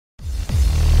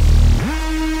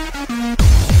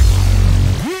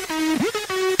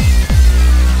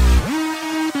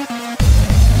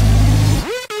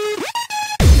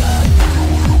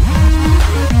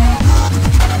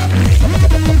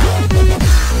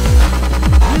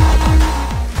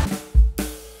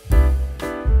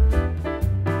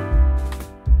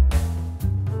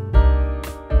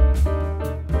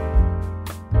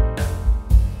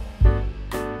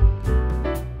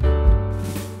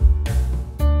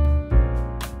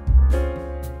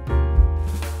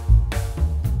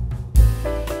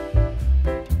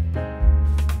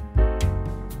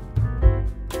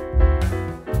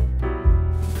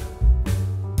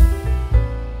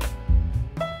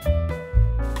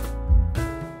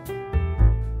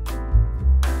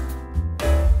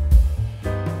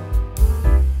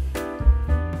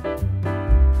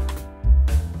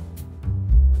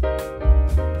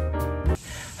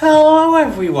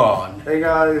everyone! Hey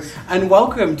guys! And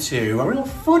welcome to a real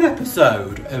fun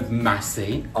episode of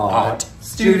Masse Art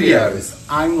Studios.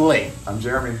 I'm Lee. I'm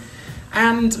Jeremy.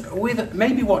 And with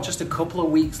maybe just a couple of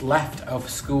weeks left of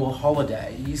school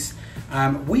holidays,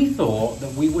 we thought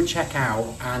that we would check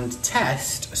out and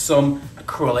test some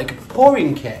acrylic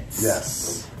pouring kits.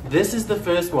 Yes. This is the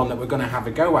first one that we're going to have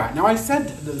a go at. Now I said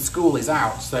that the school is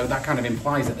out, so that kind of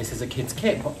implies that this is a kid's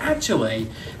kit, but actually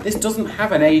this doesn't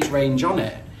have an age range on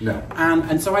it. No.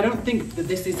 And so I don't think that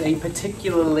this is a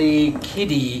particularly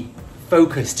kiddie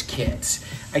focused kit.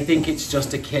 I think it's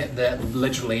just a kit that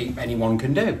literally anyone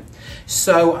can do.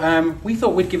 So we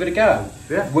thought we'd give it a go.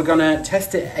 Yeah. We're going to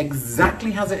test it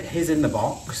exactly as it is in the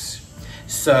box.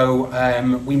 So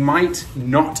we might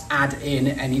not add in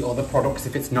any other products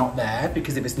if it's not there,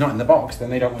 because if it's not in the box, then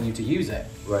they don't want you to use it.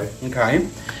 Right. Okay.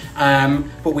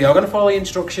 But we are going to follow the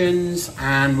instructions,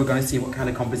 and we're going to see what kind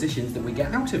of compositions that we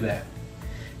get out of it.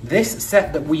 This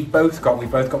set that we both got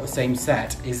the same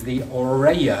set, is the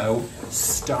Oreo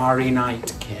Starry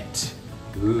Night kit.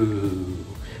 Ooh.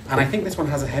 And I think this one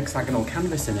has a hexagonal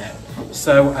canvas in it.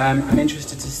 So I'm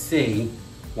interested to see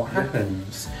what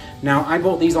happens. Now, I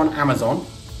bought these on Amazon,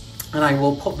 and I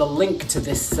will put the link to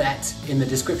this set in the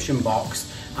description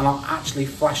box, and I'll actually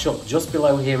flash up just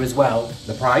below here as well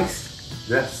the price.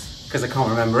 Yes. Because I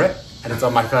can't remember it, and it's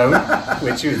on my phone,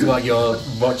 which is what you're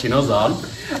watching us on.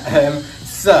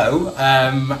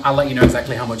 I'll let you know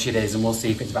exactly how much it is, and we'll see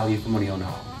if it's value for money or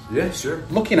not. Yeah, sure.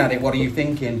 Looking at it, what are you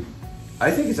thinking? I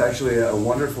think it's actually a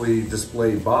wonderfully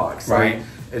displayed box. Right. Like,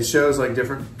 it shows like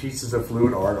different pieces of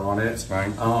fluid art on it. Right.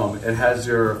 It has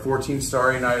your 14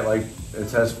 Starry Night, like it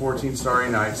has 14 Starry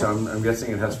Nights, so I'm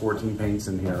guessing it has 14 paints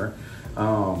in here.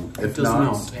 It does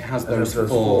not. It has those four.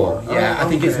 four. Yeah, Oh, I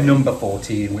think it's okay. number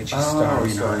 14, which is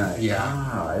Starry Night. Yeah.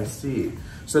 Ah, I see.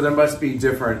 So there must be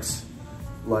different,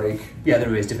 like... Yeah,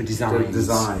 there is different designs.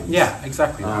 Yeah,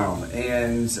 exactly.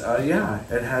 Yeah,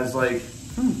 it has like...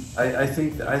 I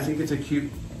think it's a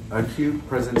cute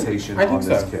presentation on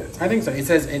this kit. I think so. It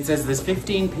says there's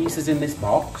 15 pieces in this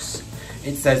box.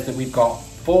 It says that we've got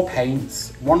 4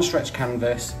 paints, 1 stretch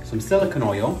canvas, some silicone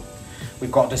oil.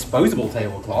 We've got disposable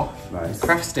tablecloth, nice.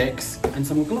 Craft sticks, and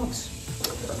some gloves.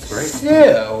 That's great.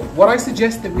 So, what I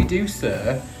suggest that we do,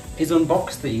 sir, is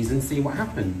unbox these and see what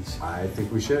happens. I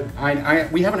think we should.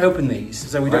 We haven't opened these,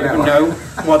 so we don't even know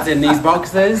what's in these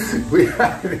boxes.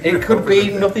 It could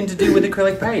be nothing to do with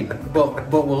acrylic paint, but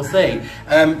we'll see.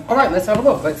 All right, let's have a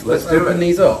look. Let's open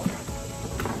these up.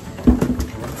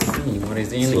 Let's see what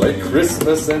is in here. It's like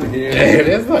Christmas in here. It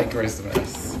is like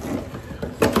Christmas.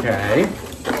 Okay.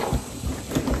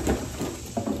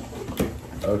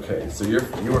 Okay, so you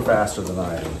were faster than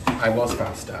I am. I was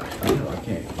faster. I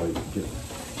can't like get.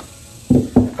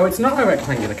 Oh, it's not a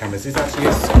rectangular canvas, it's actually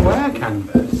a square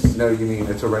canvas. No, you mean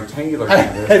it's a rectangular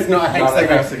canvas. It's not a hexagonal. Not a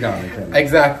hexagonal canvas.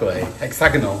 Exactly.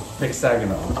 Hexagonal.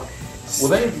 Hexagonal. Well,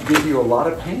 they give you a lot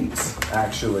of paints,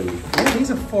 actually. Oh,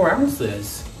 these are 4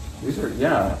 ounces. These are,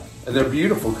 yeah, and they're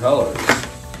beautiful colors.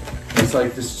 It's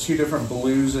like there's 2 different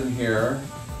blues in here.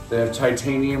 They have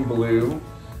titanium blue.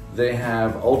 They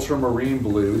have ultramarine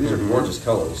blue. These are gorgeous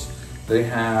colors. They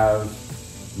have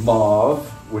mauve,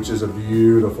 which is a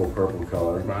beautiful purple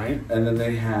color. Right. And then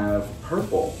they have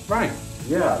purple. Right.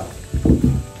 Yeah.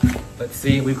 Let's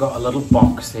see, we've got a little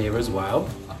box here as well.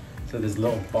 So there's a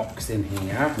little box in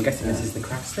here. I'm guessing this is the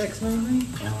craft sticks, maybe?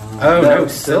 Oh, no,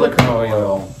 silicone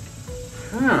oil.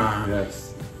 Huh. Yeah, it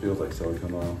feels like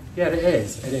silicone oil. Yeah, it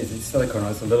is. It is. It's silicone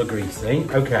oil. It's a little greasy.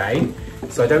 Okay.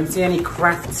 So I don't see any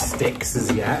craft sticks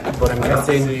as yet, but I'm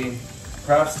guessing... I don't see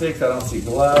craft sticks. I don't see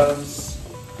gloves.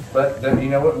 But then, you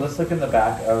know what? Let's look in the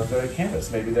back of the canvas.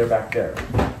 Maybe they're back there.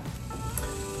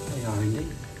 They are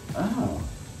indeed. Oh.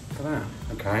 Look at that.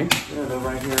 Okay. Yeah, they're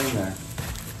right here in there.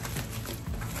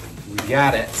 We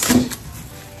got it.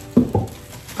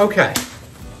 Okay.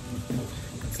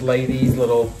 Let's lay these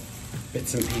little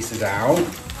bits and pieces out.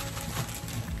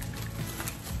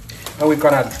 Oh, we've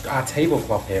got our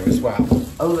tablecloth here as well.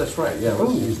 Oh, that's right. Yeah,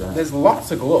 let's use that. There's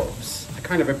lots of gloves. I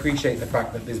kind of appreciate the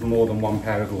fact that there's more than 1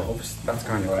 pair of gloves. That's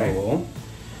kind of cool.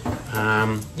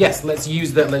 Yes, let's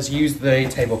use the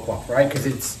tablecloth, right? Because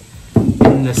it's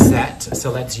in the set. So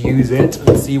let's use it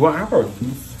and see what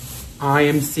happens. I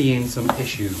am seeing some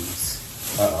issues.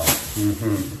 But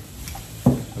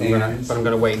I'm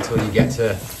gonna wait until you get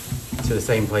to the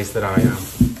same place that I am.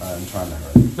 I'm trying to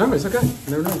hurry. No, it's okay.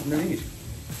 No need.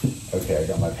 Okay, I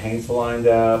got my paints lined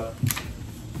up.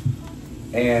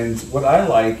 And what I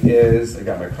like is, I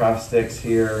got my craft sticks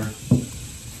here,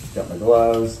 got my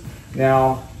gloves.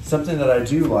 Now, something that I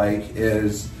do like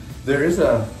is, there is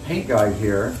a paint guide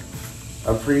here,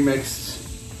 a pre-mixed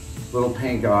little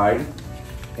paint guide.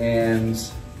 And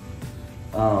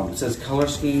it says color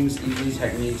schemes, easy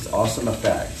techniques, awesome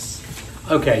effects.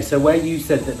 Okay, so where you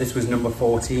said that this was number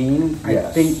 14, I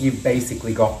Yes. think you've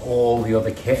basically got all the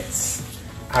other kits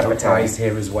advertised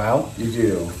here as well. You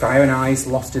do. Fire and Ice,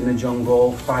 Lost in the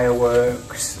Jungle,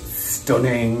 Fireworks,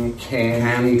 Stunning,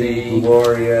 Candy,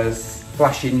 Glorious,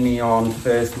 Flashing Neon,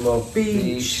 First Love,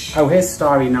 Beach. Oh, here's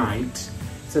Starry Night.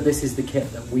 So this is the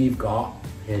kit that we've got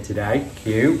here today.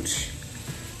 Cute.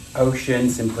 Ocean,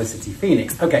 Simplicity,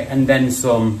 Phoenix. Okay, and then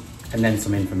some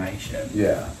information.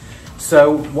 Yeah.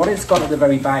 So what it's got at the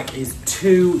very back is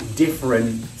two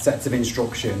different sets of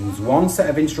instructions. One set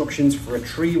of instructions for a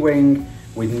tree ring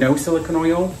with no silicone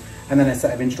oil, and then a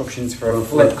set of instructions for a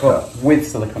flip cup with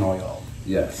silicone oil.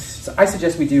 Yes. So I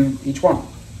suggest we do each one.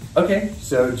 Okay,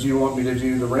 so do you want me to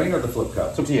do the ring or the flip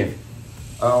cup? It's up to you.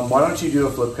 Why don't you do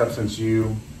a flip cup since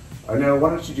you... I know, why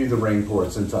don't you do the ring pour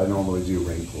since I normally do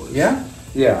ring pours? Yeah?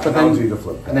 Yeah, But I'll do the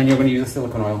flip cup. And then you're going to use the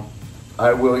silicone oil.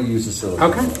 I will use the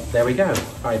silicone Okay, oil. there we go.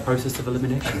 By a process of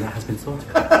elimination, that has been sorted.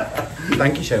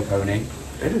 Thank you, Show Pony.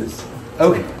 It is.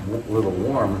 Okay. A little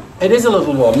warm. It is a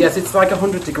little warm. Yes, it's like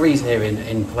 100 degrees here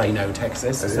in Plano,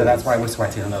 Texas. So that's why we're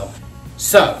sweating a little.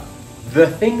 So, the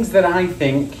things that I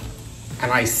think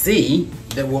and I see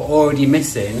that we're already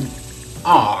missing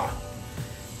are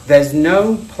there's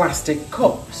no plastic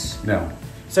cups. No.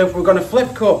 So if we're going to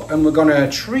flip cup and we're going to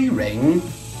tree ring,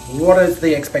 what is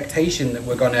the expectation that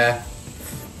we're going to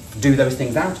do those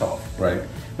things out of? Right.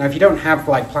 Now, if you don't have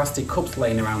like plastic cups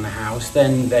laying around the house,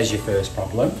 then there's your first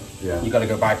problem. Yeah. You've got to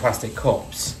go buy plastic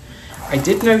cups. I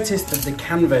did notice that the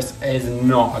canvas is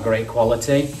not a great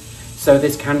quality. So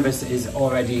this canvas is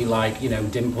already like, you know,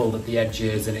 dimpled at the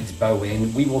edges and it's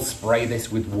bowing. We will spray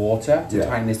this with water to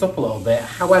tighten this up a little bit.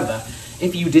 However,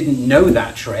 if you didn't know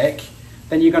that trick,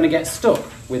 then you're going to get stuck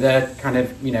with a kind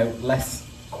of, you know, less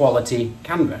quality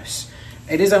canvas.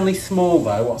 It is only small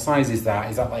though. What size is that?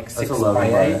 Is that like 6 by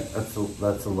 8?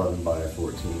 That's 11 by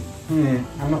 14.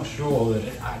 I'm not sure that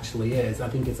it actually is. I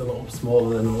think it's a little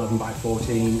smaller than 11 by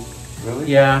 14.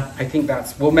 Really? Yeah, I think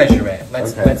that's, we'll measure it.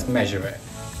 Let's measure it.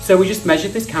 So we just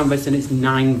measured this canvas and it's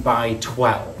 9 by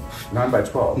 12. 9 by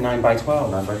 12. 9 by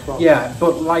 12. 9 by 12. Yeah,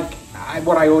 but like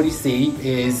what I already see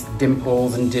is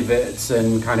dimples and divots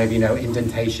and kind of, you know,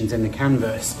 indentations in the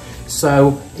canvas.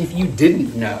 So if you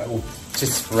didn't know to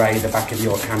spray the back of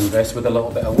your canvas with a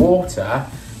little bit of water,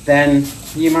 then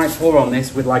you might pour on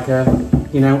this with like a,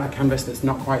 you know, a canvas that's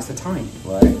not quite so tight.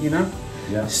 Right. You know?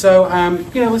 Yeah. So,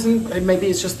 you know, listen, maybe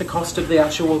it's just the cost of the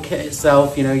actual kit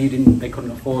itself. You know, they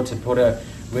couldn't afford to put a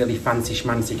really fancy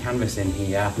schmancy canvas in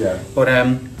here. Yeah. But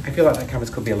I feel like that canvas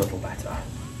could be a little better.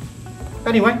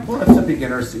 Anyway. Well, it's a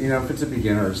beginner's, you know, if it's a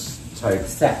beginner's type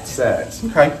set.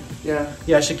 Okay. Yeah.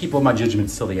 Yeah, I should keep all my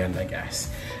judgments till the end, I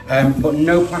guess. But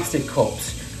no plastic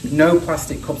cups. No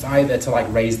plastic cups either to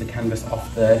like raise the canvas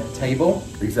off the table.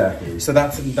 Exactly. So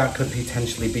that could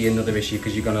potentially be another issue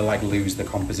because you're going to like lose the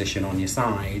composition on your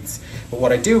sides. But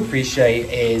what I do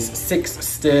appreciate is 6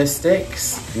 stir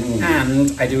sticks,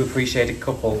 and I do appreciate a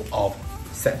couple of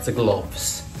sets of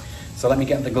gloves. So let me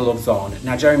get the gloves on.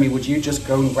 Now, Jeremy, would you just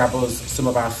go and grab us some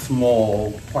of our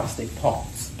small plastic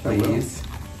pots, please?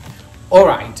 All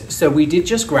right, so we did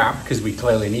just grab, because we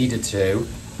clearly needed to,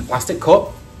 a plastic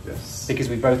cup. Yes. Because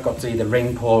we both got to either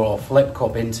ring pour or flip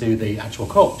cup into the actual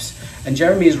cups. And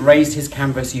Jeremy has raised his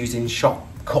canvas using shop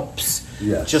cups.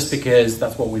 Yes. Just because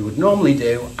that's what we would normally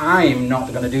do. I'm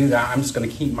not going to do that. I'm just going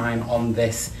to keep mine on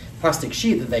this plastic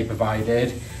sheet that they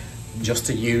provided just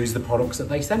to use the products that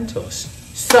they sent us.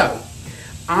 So,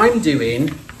 I'm doing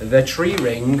the tree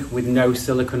ring with no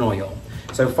silicone oil.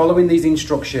 So following these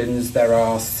instructions, there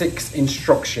are 6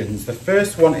 instructions. The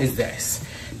first one is this.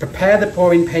 Prepare the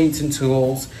pouring paints and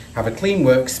tools, have a clean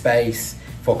workspace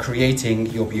for creating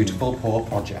your beautiful pour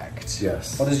project.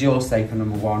 Yes. What does yours say for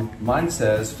number 1? Mine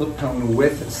says flip cone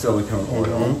with silicone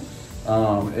oil.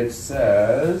 It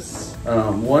says,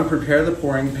 1, prepare the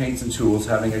pouring paints and tools.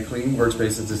 Having a clean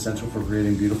workspace is essential for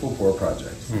creating beautiful pour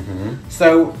projects.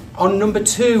 So on number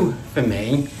 2 for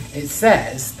me, it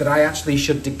says that I actually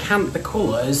should decant the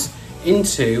colours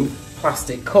into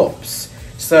plastic cups.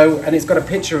 So, and it's got a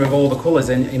picture of all the colours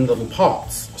in little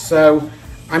pots. So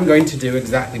I'm going to do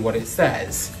exactly what it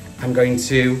says. I'm going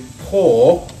to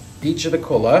pour each of the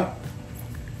colour,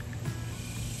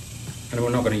 and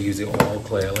we're not going to use it all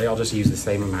clearly, I'll just use the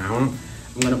same amount.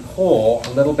 I'm going to pour a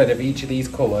little bit of each of these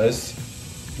colours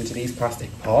into these plastic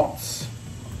pots.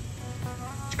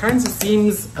 Which kind of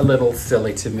seems a little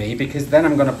silly to me because then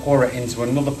I'm going to pour it into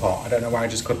another pot. I don't know why I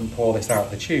just couldn't pour this out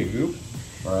the tube.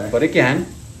 Right. But again,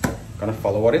 I'm going to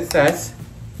follow what it says.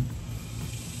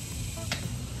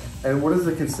 And what is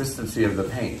the consistency of the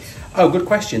paint? Oh, good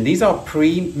question. These are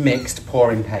pre-mixed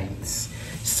pouring paints.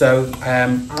 So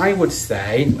I would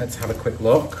say, let's have a quick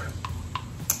look.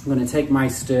 I'm going to take my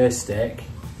stir stick.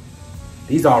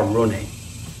 These are runny.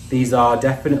 These are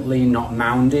definitely not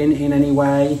mounding in any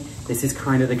way. This is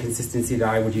kind of the consistency that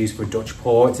I would use for a Dutch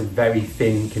pour. It's a very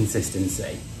thin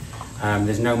consistency.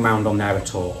 There's no mound on there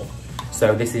at all.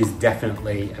 So this is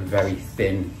definitely a very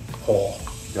thin pour.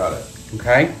 Got it.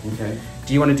 Okay? Okay.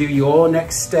 Do you want to do your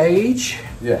next stage?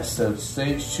 Yes, so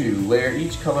stage 2, layer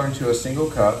each color into a single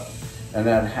cup and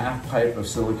add half pipe of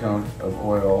silicone of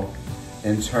oil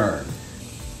in turn.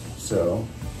 So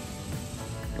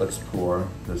let's pour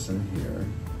this in here.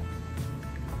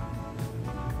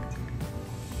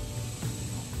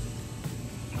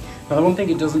 Now the one thing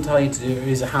it doesn't tell you to do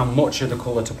is how much of the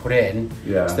colour to put in.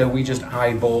 Yeah. So we just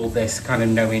eyeball this, kind of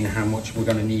knowing how much we're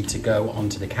going to need to go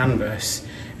onto the canvas.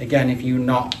 Again, if you're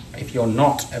not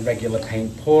a regular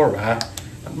paint pourer,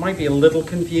 that might be a little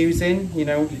confusing. You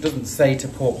know, it doesn't say to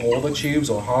pour all the tubes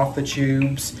or half the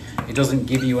tubes. It doesn't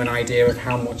give you an idea of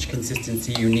how much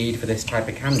consistency you need for this type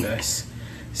of canvas.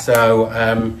 So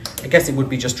I guess it would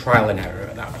be just trial and error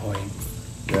at that point.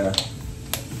 Yeah.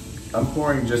 I'm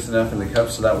pouring just enough in the cup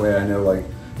so that way I know like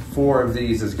 4 of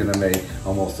these is gonna make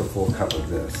almost a full cup of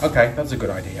this. Okay, that's a good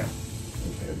idea.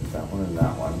 Okay, that one and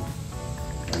that one.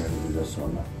 I'm gonna do this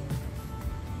one.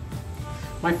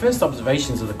 My first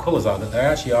observations of the colours are that they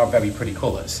actually are very pretty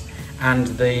colours, and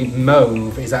the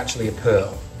mauve is actually a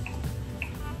pearl.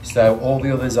 So all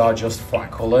the others are just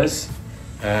flat colours.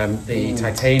 The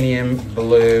titanium,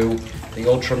 blue, the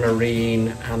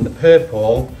ultramarine, and the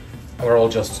purple are all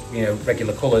just, you know,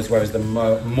 regular colours, whereas the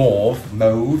mauve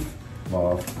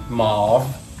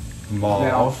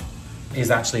is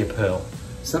actually a pearl.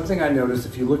 Something I noticed,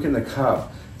 if you look in the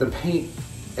cup, the paint,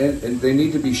 and they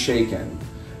need to be shaken,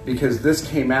 because this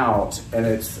came out and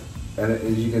as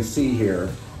you can see here,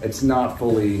 it's not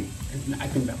fully. I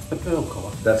think that's the pearl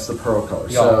colour. That's the pearl color.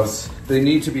 Yes. So they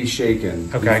need to be shaken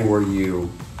before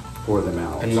you pour them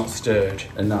out. And not stirred.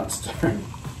 And not stirred.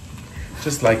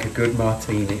 Just like a good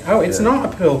martini. Oh, it's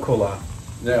not a pearl colour.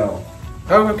 No.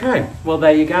 Oh, okay. Well,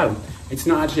 there you go. It's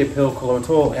not actually a pearl colour at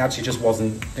all. It actually just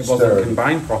wasn't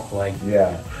combined properly.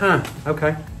 Yeah. Huh,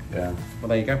 okay. Yeah. Well,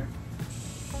 there you go.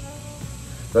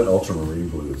 That ultramarine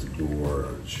blue is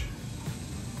gorge.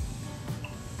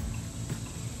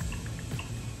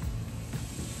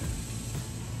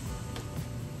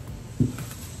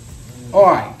 All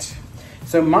right.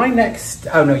 So my next,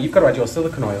 oh no, you've got to add your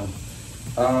silicone oil.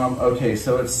 Okay,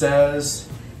 so it says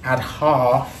add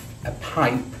half a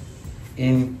pipe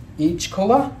in each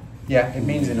colour. Yeah, it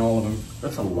means in all of them.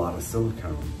 That's a lot of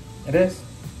silicone. It is.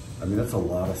 I mean, that's a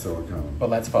lot of silicone. But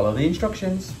let's follow the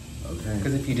instructions. Okay.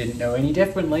 Because if you didn't know any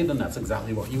differently, then that's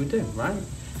exactly what you would do, right?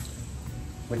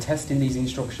 We're testing these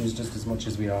instructions just as much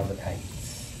as we are the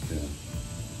paints. Yeah.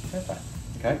 Perfect.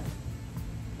 Okay.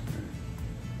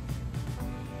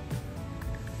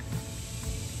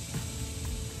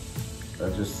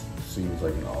 That just seems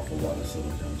like an awful lot of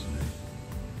silicone to me.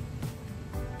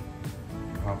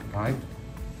 Half a pipe.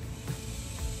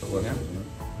 But what, Yeah. isn't it?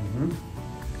 Mm-hmm.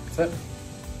 That's it.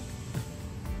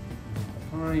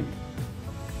 Half a pipe.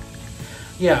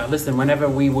 Yeah, listen, whenever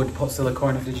we would put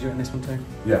silicone, did you do it in this one too?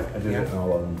 Yeah, I did Yeah. it in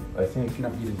all of them. I think. No,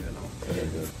 you didn't do it all. I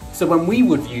did it. So when we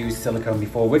would use silicone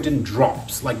before, we've done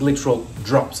drops, like literal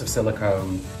drops of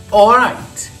silicone. All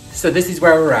right, so this is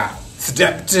where we're at.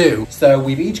 Step 2. So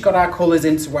we've each got our colours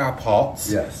into our pots.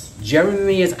 Yes.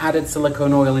 Jeremy has added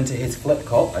silicone oil into his flip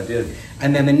cup. I did.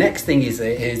 And then the next thing is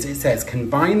it says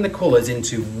combine the colours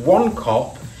into one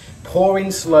cup,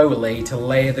 pouring slowly to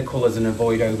layer the colours and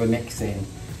avoid over mixing.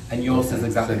 And yours says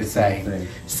exactly the same. thing.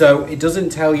 So it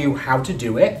doesn't tell you how to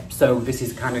do it. So this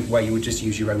is kind of where you would just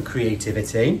use your own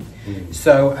creativity.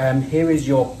 So here is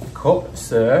your cup,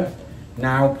 sir.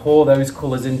 Now pour those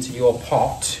colours into your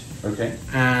pot. Okay.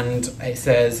 And it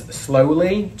says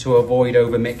slowly to avoid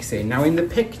over mixing. Now in the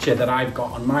picture that I've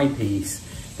got on my piece,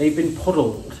 they've been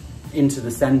puddled into the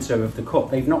centre of the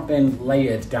cup. They've not been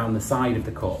layered down the side of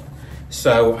the cup.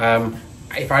 So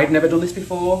if I'd never done this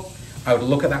before, I would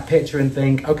look at that picture and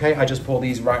think, okay, I just pour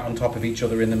these right on top of each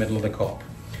other in the middle of the cup.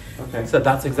 Okay. So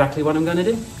that's exactly what I'm going to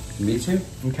do. Me too.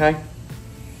 Okay.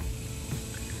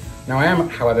 Now I am,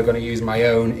 however, going to use my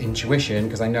own intuition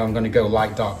because I know I'm going to go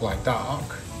light, dark, light, dark.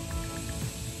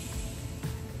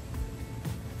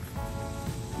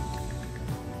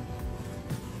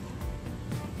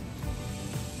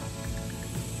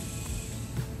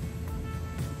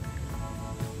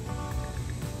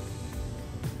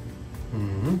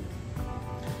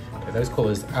 Okay, those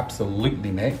colours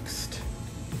absolutely mixed.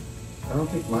 I don't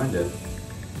think mine did.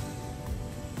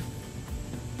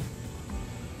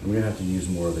 I'm gonna have to use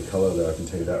more of the color though, I can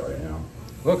tell you that right now.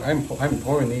 Look, I'm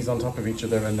pouring these on top of each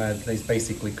other, and they've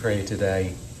basically created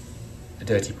a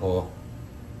dirty pour.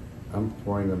 I'm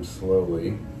pouring them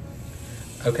slowly.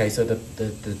 Okay, so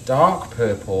the dark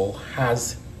purple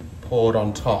has poured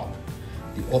on top.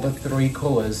 The other three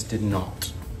colours did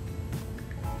not.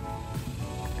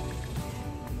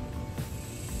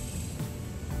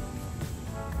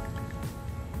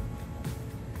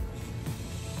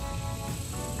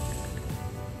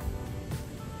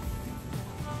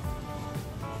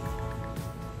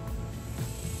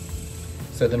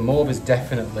 So the mauve is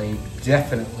definitely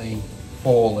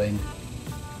falling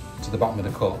to the bottom of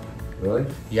the cup. Really?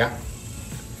 Yeah.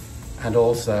 And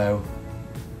also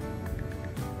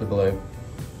the blue.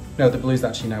 No, the blue's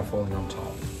actually now falling on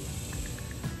top.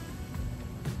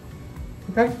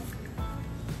 Okay.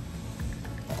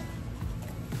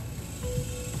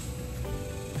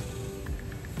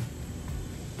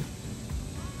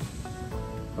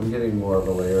 I'm getting more of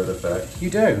a layered effect. You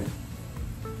do.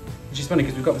 Which is funny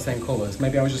because we've got the same colours.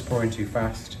 Maybe I was just pouring too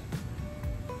fast.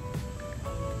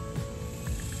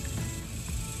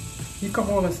 You've got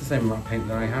more or less the same amount of paint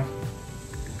that I have.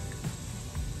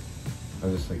 I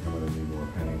just think I'm gonna need more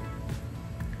paint.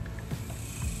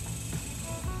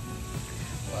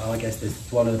 Well, I guess this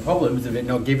is one of the problems of it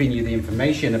not giving you the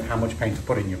information of how much paint to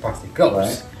put in your plastic cups.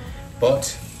 Right.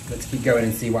 But let's keep going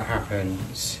and see what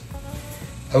happens.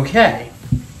 Okay,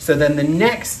 so then the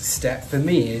next step for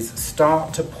me is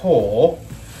start to pour.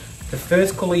 The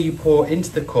first colour you pour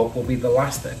into the cup will be the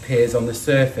last that appears on the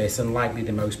surface and likely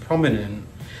the most prominent.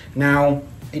 Now,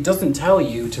 it doesn't tell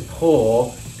you to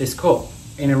pour this cup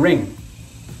in a ring.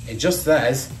 It just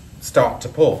says start to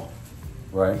pour.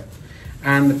 Right.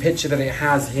 And the picture that it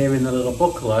has here in the little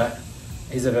booklet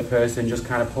is of a person just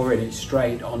kind of pouring it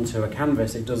straight onto a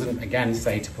canvas. It doesn't, again,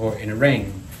 say to pour it in a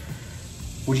ring.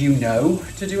 Would you know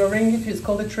to do a ring if it's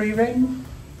called a tree ring?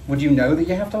 Would you know that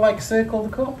you have to like circle the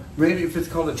cup? Maybe if it's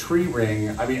called a tree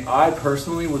ring, I mean, I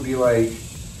personally would be like,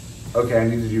 okay, I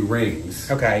need to do rings.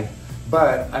 Okay.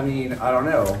 But, I mean, I don't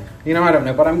know. You know, I don't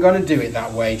know, but I'm going to do it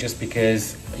that way just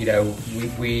because, you know,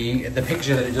 the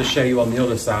picture that it does show you on the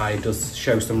other side does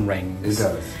show some rings. It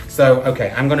does. So,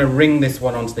 okay, I'm going to ring this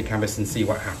one onto the canvas and see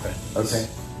what happens. Okay.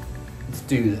 Let's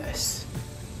do this.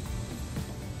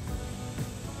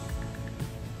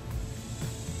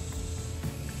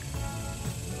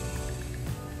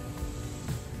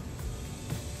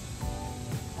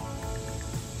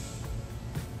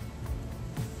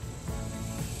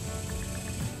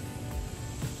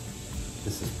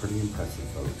 This is pretty impressive,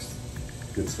 folks.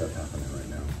 Good stuff happening right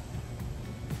now.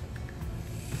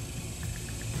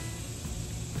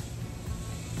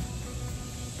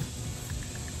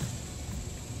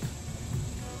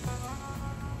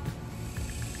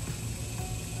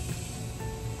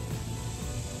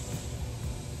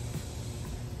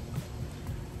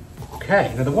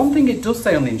 Okay, now the one thing it does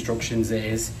say on the instructions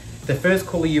is the first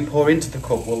colour you pour into the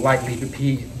cup will likely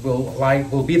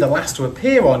will be the last to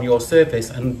appear on your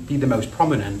surface and be the most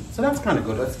prominent. So that's kind of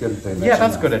good. That's good thing. Yeah,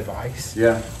 that's good advice.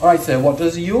 Yeah. All right, so what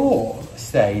does yours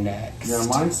say next? Yeah,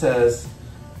 mine says,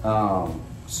 well,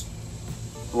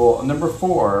 number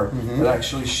 4, it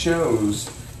actually shows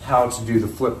how to do the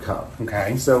flip cup.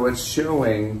 Okay. So it's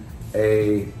showing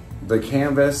the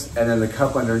canvas and then the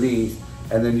cup underneath,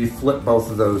 and then you flip both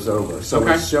of those over. So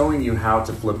Okay. it's showing you how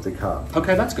to flip the cup.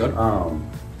 Okay, that's good.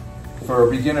 For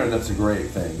a beginner, that's a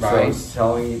great thing. So Right. it's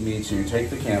telling me to take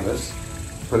the canvas,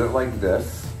 put it like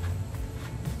this,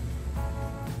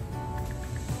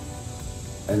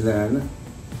 and then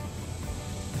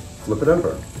flip it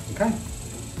over. Okay.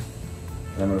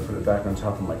 And I'm going to put it back on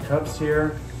top of my cups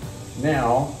here.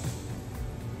 Now,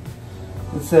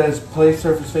 it says place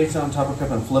surface face on top of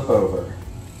cup and flip over.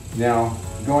 Now,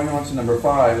 going on to number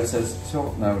 5, it says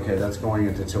tilt. No, okay, that's going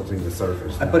into tilting the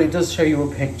surface now. But it does show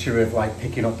you a picture of like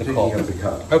picking up the Picking cup. up the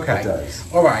cup. Okay. It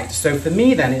does. All right. So for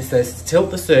me, then it says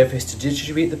tilt the surface to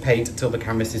distribute the paint until the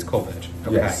canvas is covered.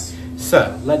 Okay. Yes.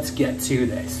 So let's get to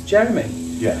this, Jeremy.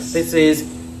 Yes. This is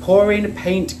pouring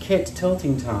paint kit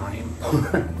tilting time.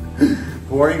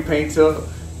 Pouring paint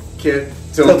kit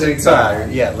tilting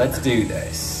time. Yeah. Let's do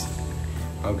this.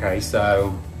 Okay.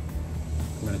 So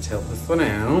I'm going to tilt this one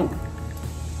out.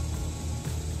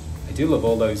 I do love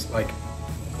all those like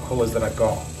colours that I've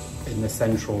got in the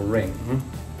central ring.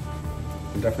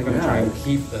 I'm definitely going to try and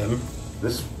keep them.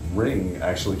 This ring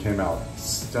actually came out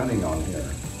stunning on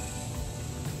here.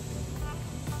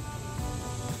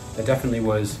 There definitely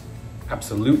was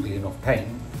absolutely enough paint.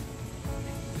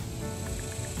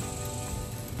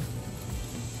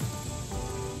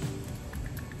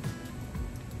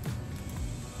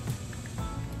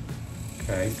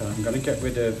 Okay. Okay, so I'm going to get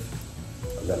rid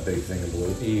of that big thing of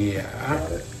blue. Yeah.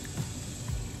 Got it.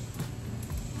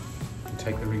 And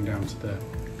take the ring down to the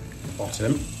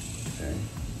bottom. Okay.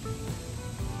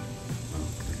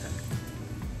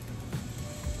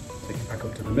 Take it back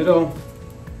up to the middle.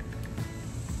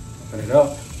 Open it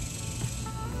up.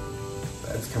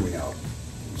 That's coming out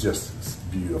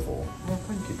just beautiful. Oh,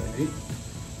 thank you, baby.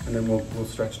 And then we'll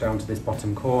stretch down to this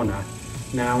bottom corner.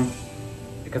 Now,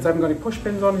 because I haven't got any push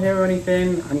pins on here or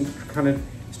anything, I'm kind of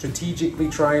strategically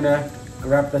trying to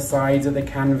grab the sides of the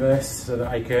canvas so that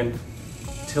I can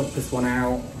tilt this one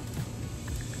out.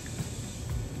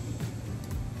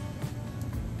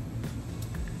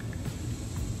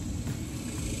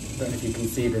 Don't know if you can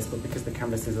see this, but because the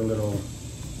canvas is a little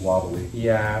wobbly,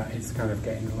 yeah, it's kind of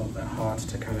getting a little bit hard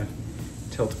to kind of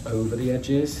tilt over the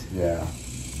edges. Yeah.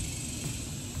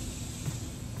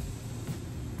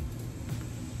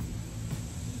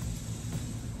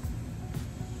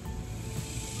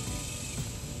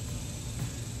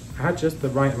 I had just the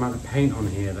right amount of paint on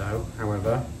here though,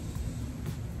 however.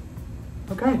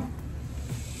 Okay.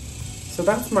 So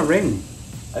that's my ring.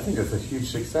 I think that's a huge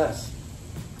success.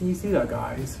 Can you see that,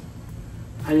 guys?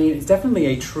 I mean, it's definitely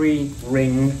a tree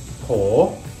ring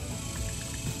pour.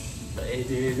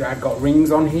 I've got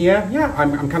rings on here. Yeah,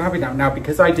 I'm kind of happy now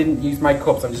because I didn't use my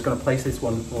cups. I'm just going to place this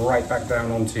one right back down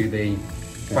onto the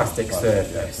plastic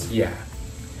surface. Yeah.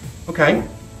 Okay,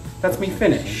 that's me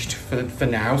finished for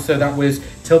now. So that was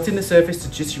tilting the surface to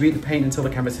distribute the paint until the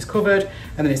canvas is covered,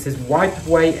 and then it says wipe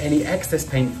away any excess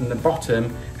paint from the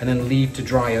bottom and then leave to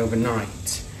dry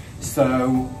overnight.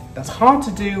 So that's hard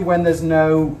to do when there's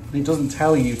no, it doesn't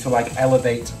tell you to like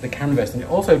elevate the canvas, and it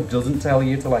also doesn't tell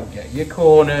you to like get your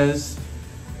corners,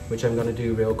 which I'm going to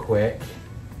do real quick.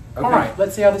 Okay. All right,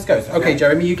 let's see how this goes. Okay,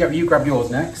 Jeremy, you grab yours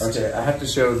next. Okay, I have to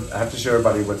show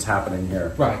everybody what's happening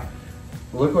here. Right.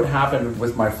 Look what happened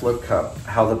with my flip cup.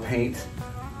 How the paint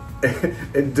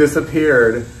it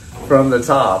disappeared from the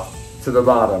top to the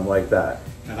bottom like that.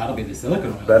 Now that'll be the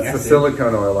silicone oil. That's the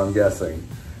silicone oil, I'm guessing.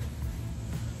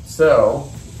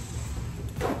 So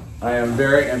I am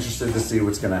very interested to see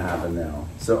what's going to happen now.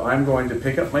 So I'm going to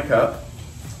pick up my cup.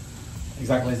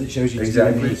 Exactly as it shows you.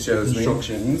 Exactly, it shows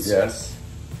instructions. Me. Yes.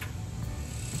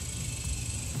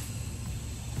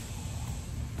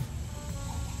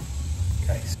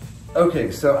 Okay.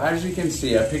 Okay, so as you can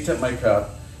see, I picked up my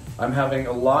cup. I'm having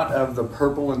a lot of the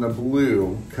purple and the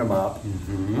blue come up.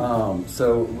 Mm-hmm.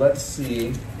 So let's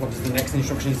see. What does the next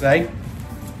instruction say?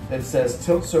 It says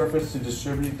tilt surface to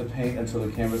distribute the paint until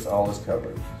the canvas all is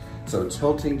covered. So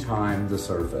tilting time the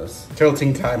surface.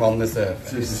 Tilting time on the surface.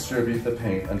 To distribute the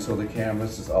paint until the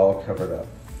canvas is all covered up.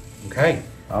 Okay.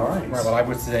 All right. Right, well I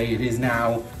would say it is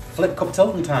now flip cup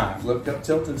tilting time. Flip cup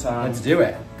tilting time. Let's do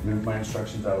it. Move my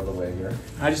instructions out of the way here.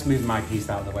 I just moved my piece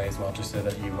out of the way as well, just so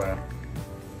that you,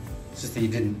 just that you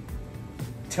didn't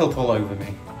tilt all over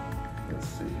me. Let's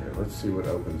see here. Let's see what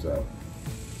opens up.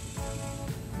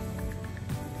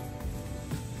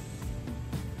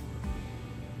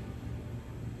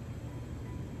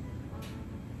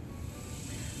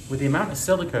 With the amount of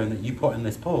silicone that you put in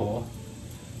this pour,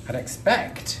 I'd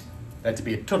expect there to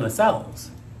be a ton of cells.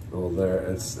 Well, there,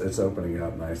 it's opening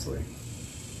up nicely.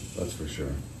 That's for sure.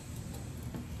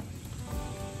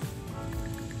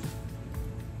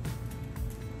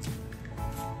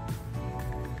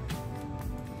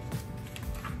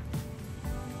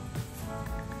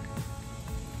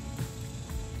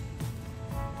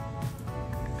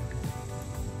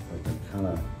 I'm kind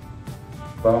of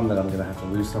bummed that I'm going to have to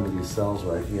lose some of these cells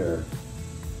right here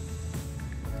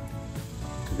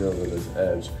to go over this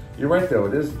edge. You're right though,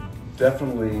 it is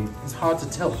definitely It's hard to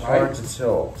tilt, right? hard to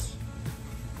tilt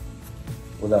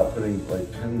without putting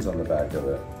like pins on the back of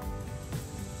it.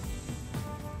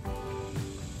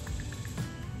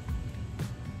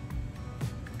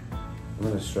 I'm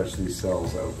going to stretch these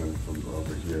cells open from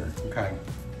over here Okay.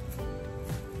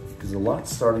 because a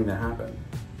lot's starting to happen.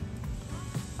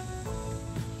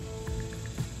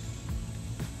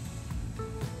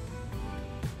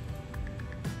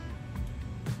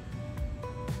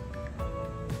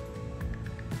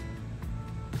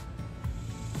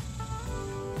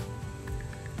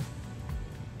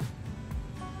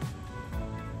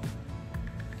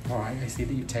 All right, I see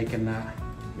that you've taken that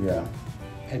Yeah.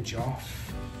 edge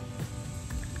off.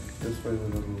 This way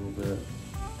with it a little bit.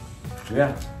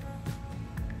 Yeah.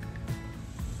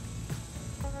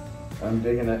 I'm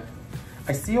digging it.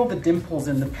 I see all the dimples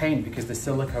in the paint because the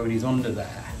silicone is under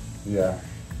there. Yeah.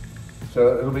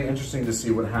 So it'll be interesting to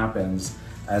see what happens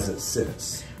as it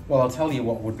sits. Well, I'll tell you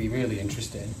what would be really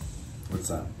interesting. What's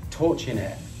that? Torching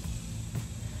it.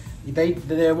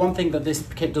 The one thing that this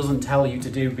kit doesn't tell you to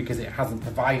do, because it hasn't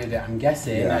provided it, I'm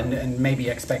guessing, and maybe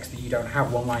expects that you don't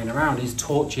have one lying around, is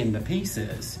torching the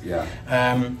pieces. Yeah.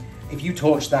 If you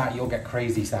torch that, you'll get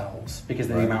crazy cells because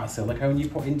of the amount of silicone you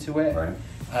put into it. Right.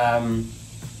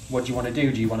 What do you want to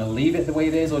do? Do you want to leave it the way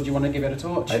it is, or do you want to give it a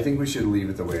torch? I think we should leave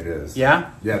it the way it is.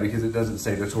 Yeah? Yeah, because it doesn't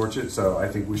say to torch it, so I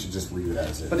think we should just leave it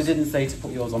as is. But it didn't say to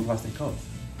put yours on plastic cups.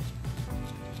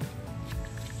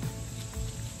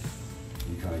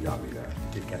 You kind of got me there.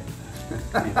 You did get it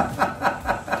there.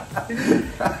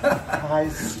 I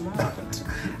smart.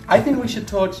 I think we should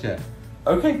torch it.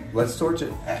 Okay, let's torch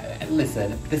it.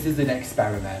 Listen, this is an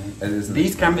experiment. It is an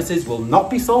These canvases will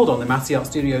not be sold on the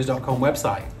MasseArtStudios.com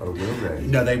website. Oh, will they?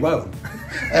 No, they won't.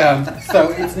 So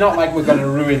it's not like we're going to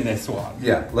ruin this one.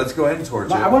 Yeah, let's go ahead and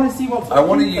torch it. I want to see what's I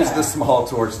want to in use there. the small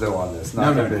torch though on this,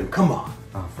 not the big. Come on.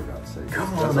 Oh, for God's sake. Come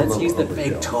That's on, a let's little use the overkill.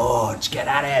 big torch. Get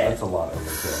at it. That's a lot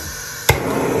overkill.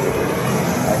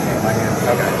 I can't.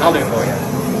 Okay, I'll do it for you.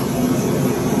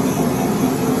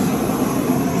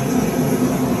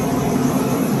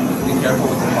 Careful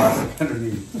with the plastic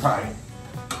underneath. Right.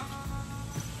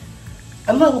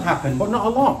 A little happened, but not a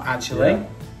lot, actually. Yeah.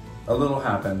 A little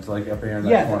happened, like up here in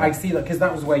that Yeah, corner. I see that, because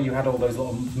that was where you had all those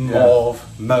little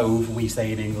mauve, we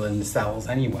say in England, cells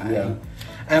anyway.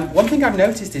 One thing I've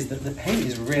noticed is that the paint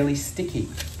is really sticky.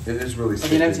 It is really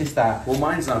sticky. Have you noticed that? Well,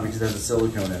 mine's not because there's a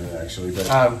silicone in it, actually. But,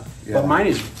 but mine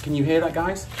is, can you hear that,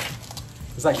 guys?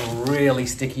 It's like really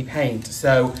sticky paint.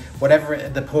 So whatever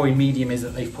the pouring medium is that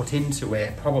they've put into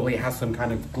it, probably has some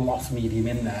kind of gloss medium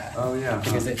in there. Oh yeah.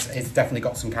 Because it's definitely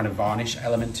got some kind of varnish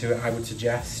element to it, I would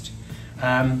suggest.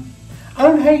 I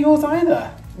don't hate yours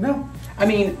either. No. I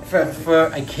mean,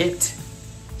 for a kit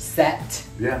set,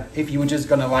 if you were just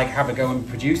gonna like have a go and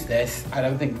produce this, I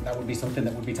don't think that would be something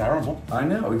that would be terrible. I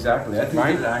know, exactly. I think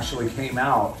that it actually came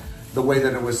out the way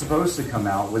that it was supposed to come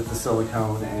out, with the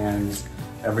silicone and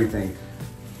everything.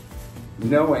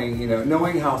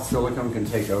 Knowing how silicone can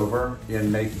take over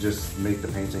and make the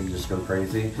painting just go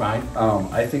crazy. Right.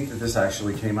 I think that this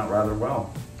actually came out rather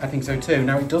well. I think so too.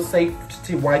 Now it does say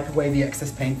to wipe away the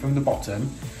excess paint from the bottom.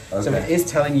 Okay. So it is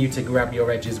telling you to grab your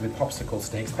edges with popsicle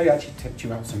sticks. I actually tipped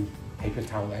you out some paper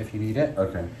towel there if you need it.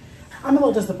 Okay. I'm a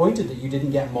little disappointed that you didn't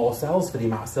get more cells for the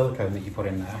amount of silicone that you put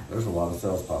in there. There's a lot of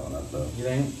cells popping up though. You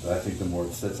think? I think the more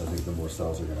it sits, I think the more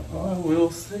cells are gonna pop. Well,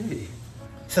 we'll see.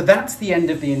 So that's the end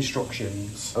of the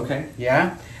instructions. Okay.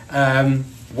 Yeah.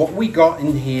 What we got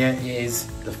in here is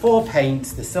the 4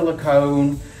 paints, the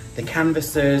silicone, the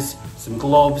canvases, some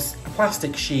gloves, a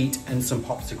plastic sheet, and some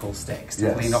popsicle sticks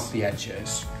to clean off the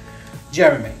edges.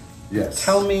 Jeremy,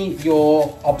 tell me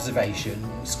your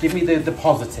observations. Give me the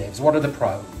positives. What are the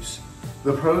pros?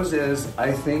 The pros is,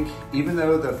 I think, even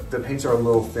though the paints are a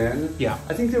little thin,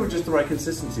 I think they were just the right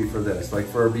consistency for this. Like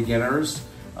for beginners,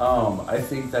 I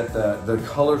think that the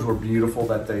colors were beautiful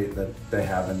that they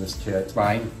have in this kit.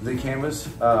 Right. The canvas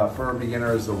for a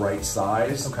beginner is the right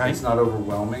size. Okay. It's not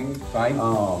overwhelming. Right.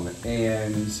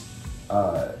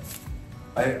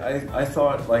 I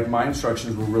thought like my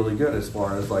instructions were really good as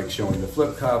far as like showing the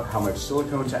flip cup, how much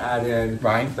silicone to add in,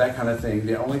 that kind of thing.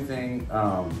 The only thing,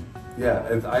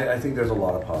 I think there's a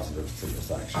lot of positives to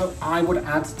this actually. I would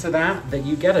add to that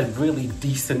you get a really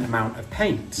decent amount of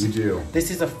paint. You do.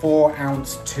 This is a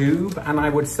 4-ounce tube, and I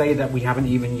would say that we haven't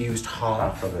even used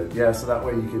half of it. Yeah, so that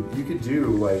way you could do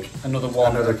like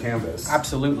another canvas.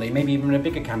 Absolutely, maybe even a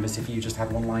bigger canvas if you just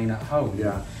had one lying at home.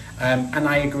 Yeah. And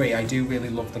I agree, I do really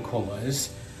love the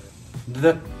colours.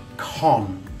 The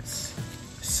cons.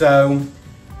 So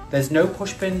there's no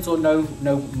push pins or no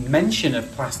mention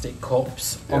of plastic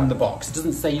cups on the box. It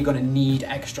doesn't say you're going to need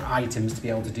extra items to be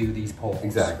able to do these pours.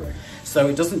 Exactly. So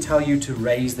it doesn't tell you to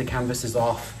raise the canvases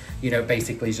off.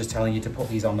 Basically it's just telling you to put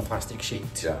these on the plastic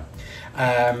sheet.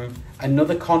 Yeah.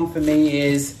 Another con for me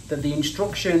is that the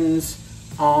instructions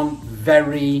aren't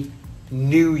very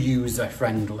new user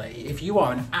friendly. If you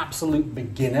are an absolute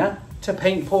beginner to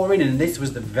paint pouring, and this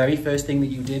was the very first thing that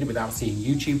you did without seeing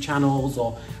YouTube channels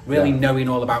or really knowing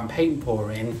all about paint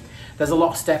pouring, there's a lot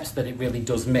of steps that it really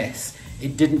does miss.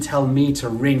 It didn't tell me to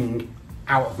wring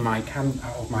out of my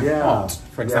pot,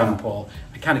 for example.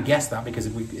 I kind of guessed that because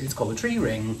it's called a tree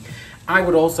ring. I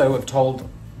would also have told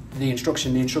the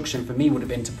instruction for me would have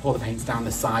been to pour the paints down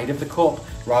the side of the cup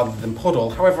rather than puddle.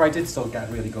 However, I did still get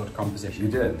a really good composition.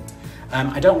 You did.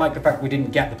 I don't like the fact we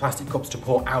didn't get the plastic cups to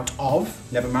pour out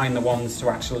of, never mind the ones to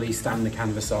actually stand the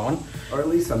canvas on. Or at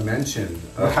least a mention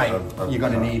of you're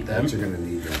going to need them. You're going to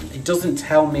need them. It doesn't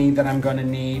tell me that I'm going to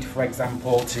need, for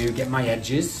example, to get my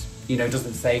edges. It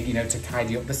doesn't say, to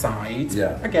tidy up the sides.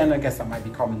 Yeah. Again, I guess that might be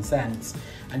common sense.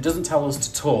 And doesn't tell us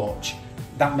to torch.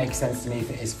 that makes sense to me if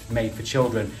it is made for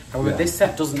children. However, this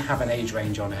set doesn't have an age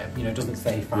range on it. You know, it doesn't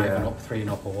say 5 and up, 3 and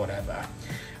up, or whatever.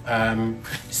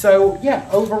 So yeah,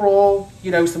 overall,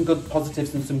 you know, some good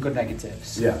positives and some good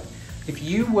negatives. Yeah. If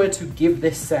you were to give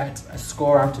this set a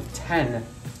score out of 10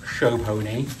 show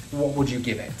pony, what would you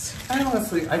give it?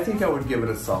 Honestly, I think I would give it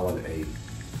a solid 8. You're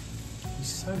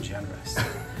so generous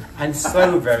and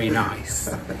so very nice.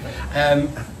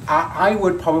 I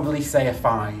would probably say a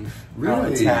 5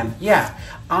 out of 10. Yeah,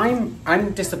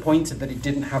 I'm disappointed that it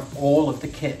didn't have all of the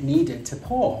kit needed to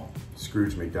pour.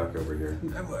 Scrooge McDuck over here.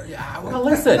 Well,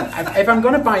 listen, if I'm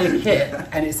going to buy a kit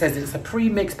and it says it's a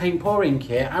pre-mixed paint pouring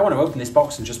kit, I want to open this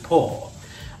box and just pour.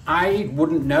 I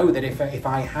wouldn't know that if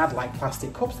I had like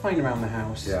plastic cups lying around the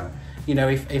house. Yeah. You know,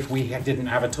 if we didn't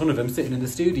have a ton of them sitting in the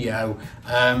studio.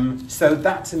 So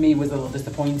that to me was a little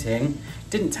disappointing.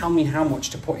 Didn't tell me how much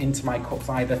to put into my cups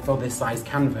either for this size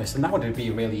canvas, and that would be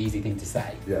a really easy thing to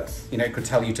say. Yes. You know, it could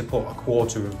tell you to put a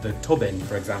quarter of the tub in,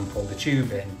 for example, the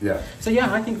tube in. Yeah. So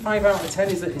yeah, I think 5 out of 10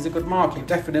 is a good mark. It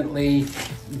definitely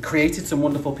created some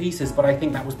wonderful pieces, but I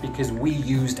think that was because we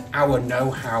used our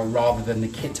know-how rather than the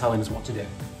kit telling us what to do.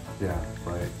 Yeah,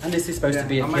 right. And this is supposed to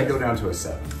be a I kit. might go down to a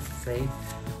 7. See?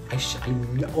 I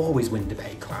always win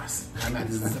debate class.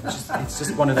 It's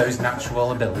just one of those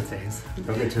natural abilities.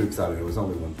 Don't get too excited, it was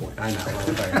only 1 point. I know, well,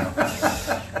 fair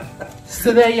enough.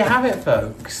 So there you have it,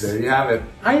 folks. There you have it.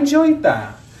 I enjoyed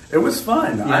that. It was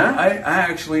fun. Yeah? I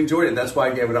actually enjoyed it. That's why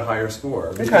I gave it a higher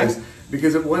score.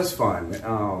 Because it was fun.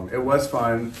 It was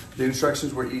fun. The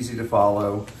instructions were easy to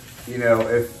follow. You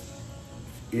know,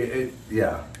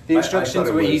 yeah. The instructions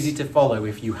were easy to follow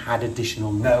if you had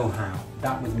additional know-how.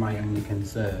 That was my only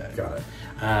concern. Got it.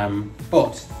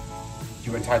 But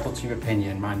you're entitled to your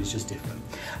opinion. Mine is just different.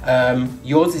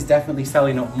 Yours is definitely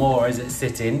selling up more as it's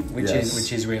sitting, which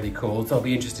is really cool. So it'll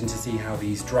be interesting to see how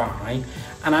these dry,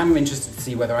 and I'm interested to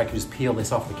see whether I can just peel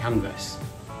this off the canvas,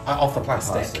 off the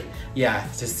plastic. Yeah,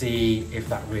 to see if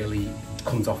that really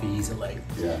comes off easily.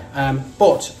 Yeah.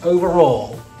 But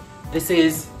overall, this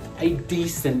is a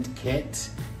decent kit.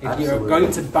 If you're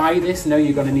going to buy this, know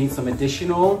you're going to need some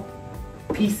additional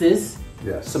pieces,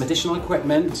 some additional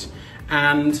equipment,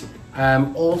 and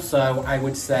also I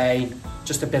would say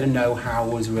just a bit of know-how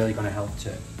was really going to help too.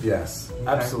 Yes,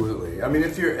 absolutely. I mean,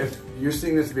 if you're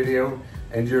seeing this video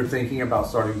and you're thinking about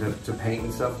starting to paint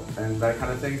and stuff and that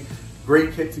kind of thing,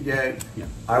 great kit to get. Yeah.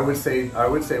 I would say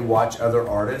watch other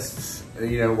artists.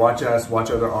 You know, watch us,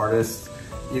 watch other artists.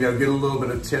 You know, get a little bit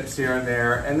of tips here and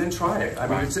there, and then try it. I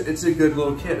mean, it's a good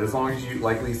little kit as long as you,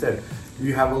 like Lee said,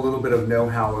 you have a little bit of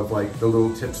know-how of like the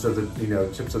little tips of the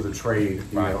tips of the trade.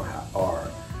 You know are.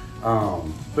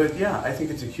 But yeah, I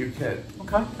think it's a cute kit.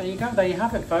 Okay, there you go. There you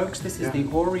have it, folks. This is the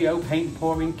Oreo paint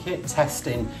pouring kit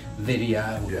testing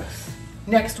video. Yes.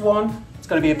 Next one, it's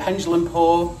going to be a pendulum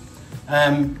pour.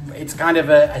 It's kind of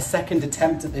a second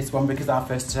attempt at this one because our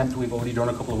first attempt we've already done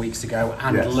a couple of weeks ago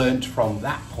and learnt from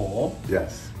that pour.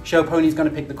 Yes. Show Pony's going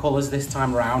to pick the colours this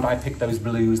time around. I picked those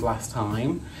blues last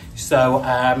time. So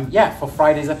yeah, for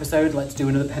Friday's episode, let's do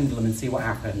another pendulum and see what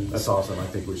happens. That's awesome. I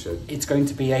think we should. It's going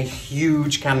to be a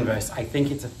huge canvas. I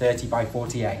think it's a 30 by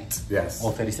 48. Yes.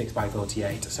 Or 36 by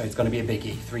 48. So it's going to be a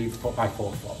biggie, 3 foot by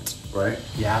 4 foot. Right.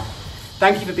 Yeah.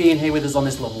 Thank you for being here with us on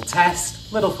this little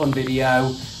test, little fun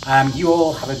video. You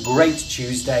all have a great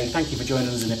Tuesday. Thank you for joining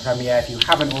us in the premiere. If you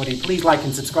haven't already, please like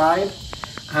and subscribe.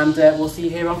 And we'll see you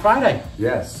here on Friday.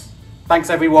 Yes. Thanks,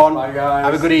 everyone. Bye, guys.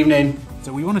 Have a good evening.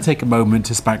 So we want to take a moment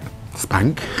to spank.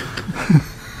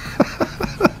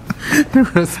 We're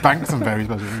going to spank some very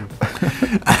special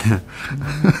people.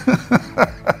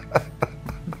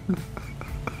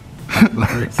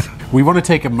 We want to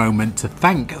take a moment to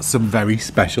thank some very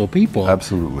special people.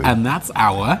 Absolutely. And that's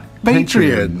our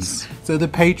Patreons. So the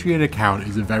Patreon account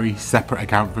is a very separate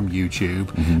account from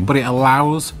YouTube, but it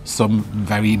allows some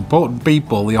very important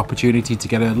people the opportunity to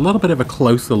get a little bit of a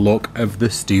closer look of the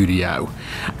studio.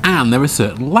 And there are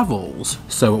certain levels.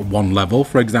 So at one level,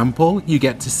 for example, you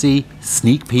get to see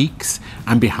sneak peeks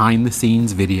and behind the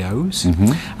scenes videos.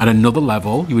 At another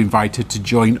level, you're invited to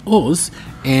join us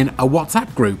in a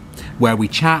WhatsApp group where we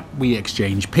chat, we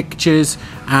exchange pictures,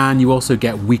 and you also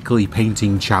get weekly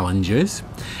painting challenges.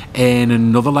 In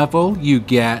another level, you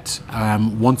get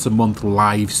once a month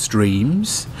live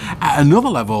streams. At another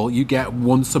level, you get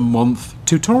once a month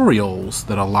tutorials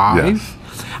that are live. Yes.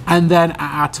 And then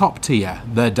at our top tier,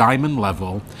 the diamond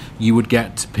level, you would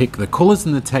get to pick the colours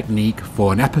and the technique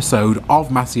for an episode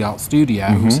of Masse Art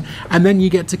Studios. And then you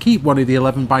get to keep one of the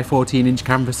 11 by 14 inch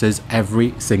canvases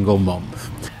every single month.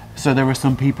 So there are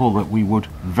some people that we would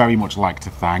very much like to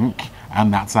thank,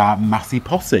 and that's our Masse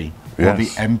Posse, or the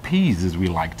MPs as we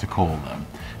like to call them.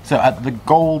 So at the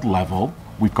gold level,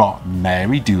 we've got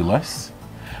Mary Doulis.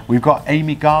 We've got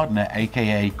Amy Gardner,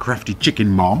 aka Crafty Chicken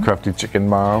Mom. Crafty Chicken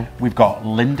Mom. We've got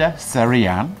Linda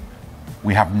Serian.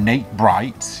 We have Nate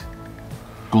Bright.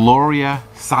 Gloria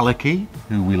Saliki,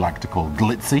 who we like to call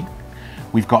Glitzy.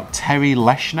 We've got Terry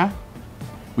Leshner.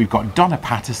 We've got Donna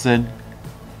Patterson,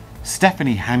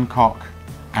 Stephanie Hancock,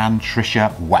 and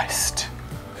Trisha West.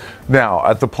 Now,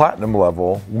 at the platinum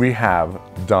level, we have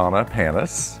Donna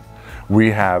Panis, we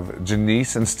have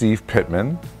Janice and Steve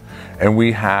Pittman, and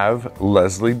we have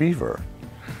Leslie Beaver.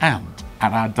 And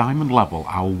at our diamond level,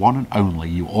 our one and only,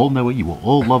 you all know her, you will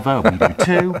all love her, we do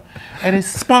too, it is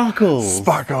Sparkles.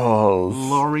 Sparkles.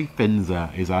 Laurie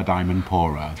Finzer is our diamond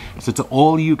pourer. So to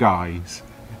all you guys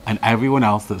and everyone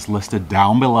else that's listed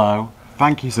down below,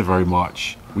 thank you so very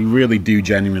much. We really do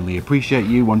genuinely appreciate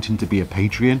you wanting to be a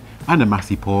Patreon and a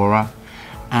Masse pourer.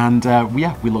 And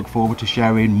yeah, we look forward to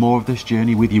sharing more of this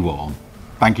journey with you all.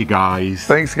 Thank you guys.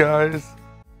 Thanks guys.